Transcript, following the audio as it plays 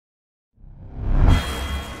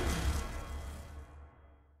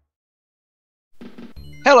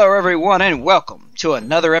Hello everyone and welcome to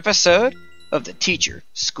another episode of The Teacher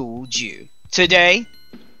Schooled You. Today,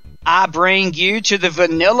 I bring you to the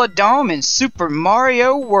Vanilla Dome in Super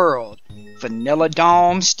Mario World. Vanilla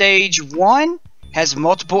Dome Stage 1 has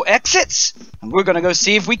multiple exits, and we're going to go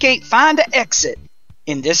see if we can't find an exit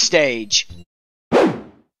in this stage.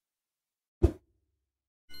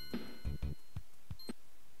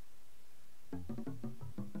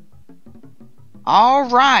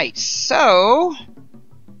 Alright, so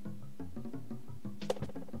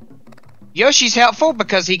Yoshi's helpful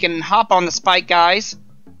because he can hop on the spike guys.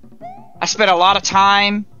 I spent a lot of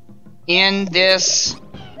time in this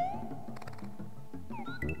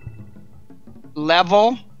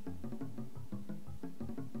level.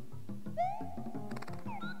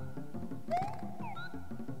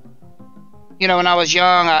 You know, when I was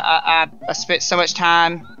young, I spent so much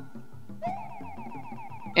time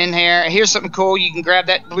in here. Here's something cool. You can grab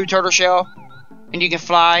that blue turtle shell and you can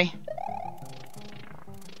fly.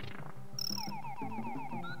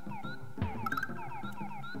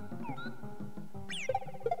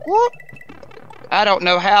 Whoop. I don't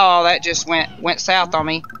know how all that just went south on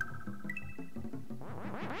me.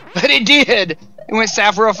 But it did. It went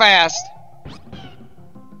south real fast.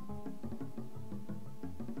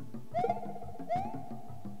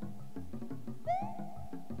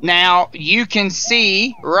 Now, you can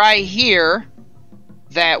see right here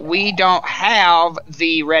that we don't have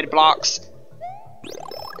the red blocks.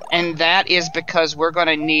 And that is because we're going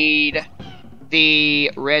to need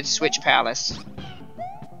the red switch palace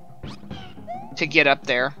to get up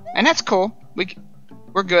there. And that's cool.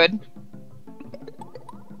 We're good.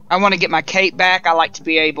 I want to get my cape back. I like to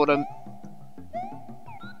be able to...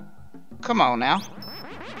 Come on now.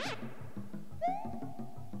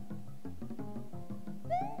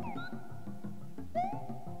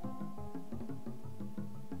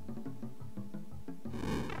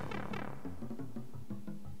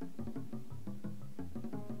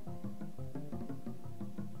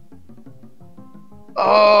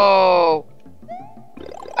 Oh,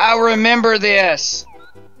 I remember this.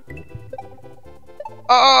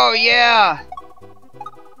 Oh, yeah.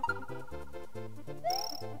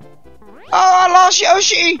 Oh, I lost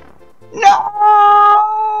Yoshi.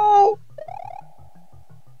 No!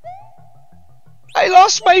 I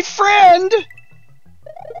lost my friend.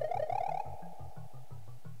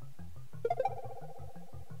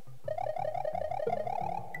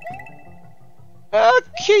 I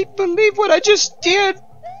can't believe what I just did.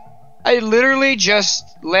 I literally just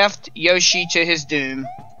left Yoshi to his doom.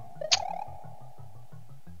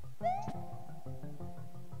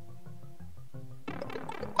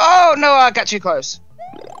 Oh no, I got too close.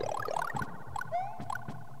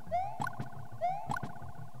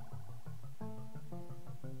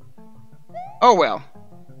 Oh well.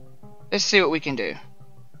 Let's see what we can do.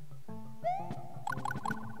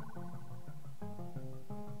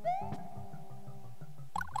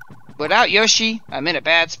 Without Yoshi, I'm in a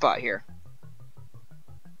bad spot here.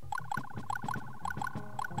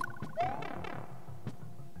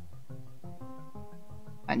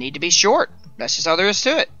 I need to be short. That's just all there is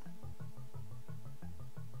to it.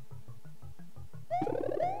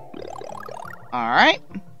 Alright.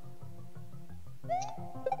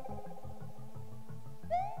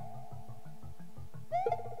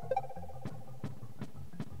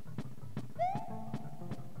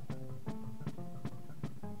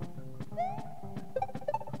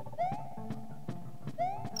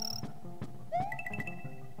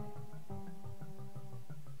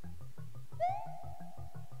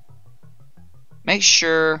 Make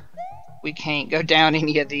sure we can't go down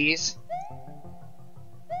any of these.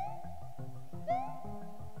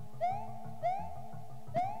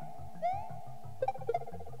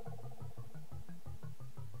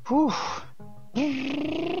 Whew.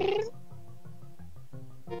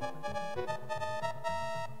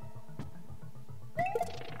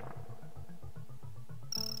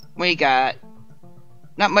 We got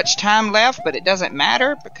not much time left, but it doesn't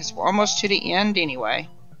matter because we're almost to the end anyway.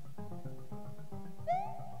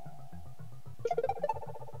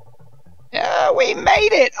 We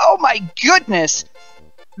made it! Oh my goodness!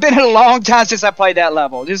 Been a long time since I played that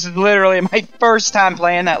level. This is literally my first time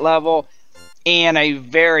playing that level in a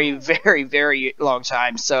very, very, very long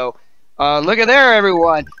time. So, look at there,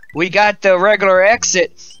 everyone. We got the regular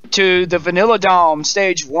exit to the Vanilla Dome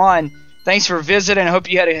Stage 1. Thanks for visiting. I hope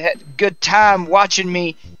you had a good time watching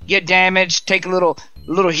me get damaged, take a little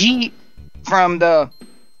heat from the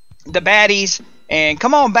baddies, and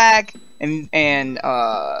come on back and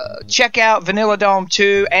check out Vanilla Dome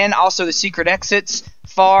 2 and also the secret exits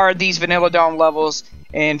for these Vanilla Dome levels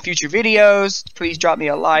in future videos. Please drop me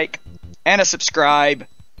a like and a subscribe.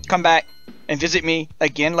 Come back and visit me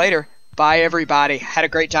again later. Bye, everybody. Had a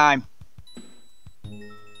great time.